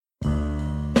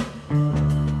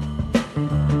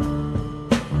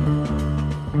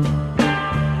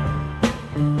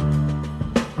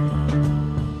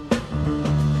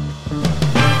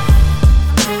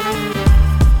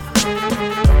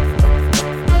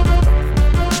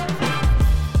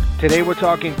Today we're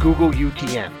talking Google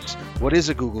UTMs. What is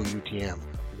a Google UTM?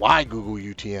 Why Google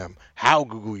UTM? How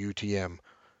Google UTM?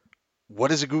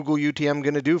 What is a Google UTM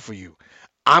going to do for you?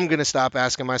 I'm going to stop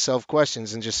asking myself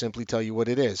questions and just simply tell you what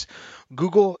it is.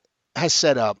 Google has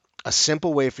set up a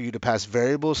simple way for you to pass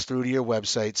variables through to your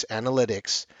website's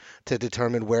analytics to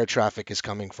determine where traffic is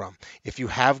coming from. If you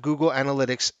have Google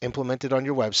Analytics implemented on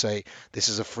your website, this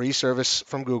is a free service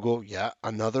from Google. Yeah,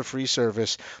 another free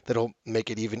service that'll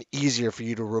make it even easier for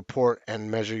you to report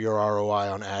and measure your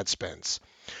ROI on ad spends.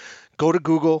 Go to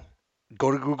Google,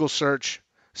 go to Google search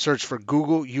for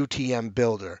Google UTM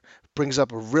Builder. Brings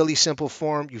up a really simple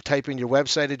form. You type in your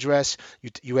website address,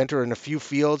 you enter in a few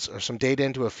fields or some data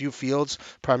into a few fields,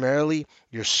 primarily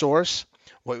your source.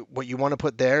 What you want to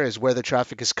put there is where the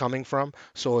traffic is coming from.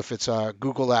 So if it's a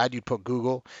Google ad, you'd put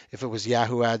Google. If it was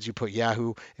Yahoo ads, you put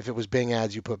Yahoo. If it was Bing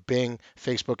ads, you put Bing.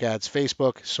 Facebook ads,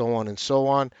 Facebook, so on and so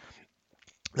on.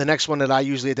 The next one that I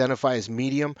usually identify is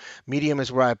medium. Medium is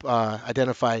where I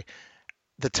identify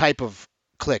the type of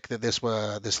click that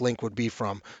this link would be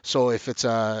from. So if it's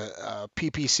a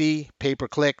PPC, pay per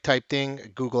click type thing,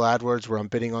 Google AdWords where I'm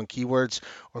bidding on keywords,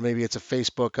 or maybe it's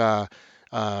uh,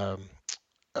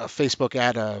 a Facebook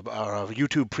ad or a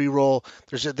YouTube pre-roll.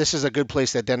 This is a good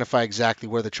place to identify exactly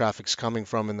where the traffic's coming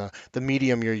from and the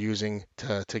medium you're using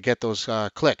to get those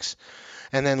clicks.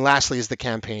 And then lastly is the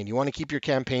campaign. You want to keep your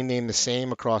campaign name the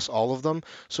same across all of them.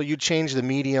 So you change the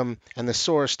medium and the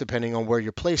source depending on where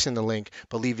you're placing the link,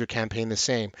 but leave your campaign the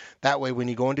same. That way, when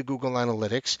you go into Google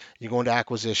Analytics, you go into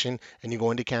acquisition and you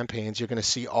go into campaigns, you're going to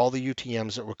see all the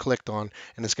UTMs that were clicked on,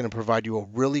 and it's going to provide you a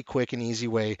really quick and easy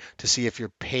way to see if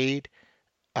you're paid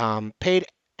and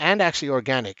actually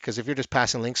organic. Because if you're just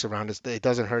passing links around, it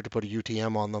doesn't hurt to put a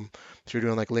UTM on them. If you're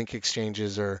doing like link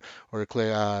exchanges or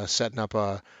setting up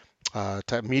a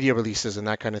type media releases and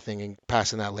that kind of thing and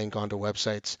passing that link onto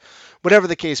websites. Whatever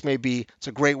the case may be, it's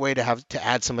a great way to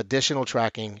add some additional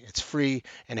tracking. It's free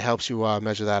and it helps you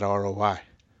measure that ROI.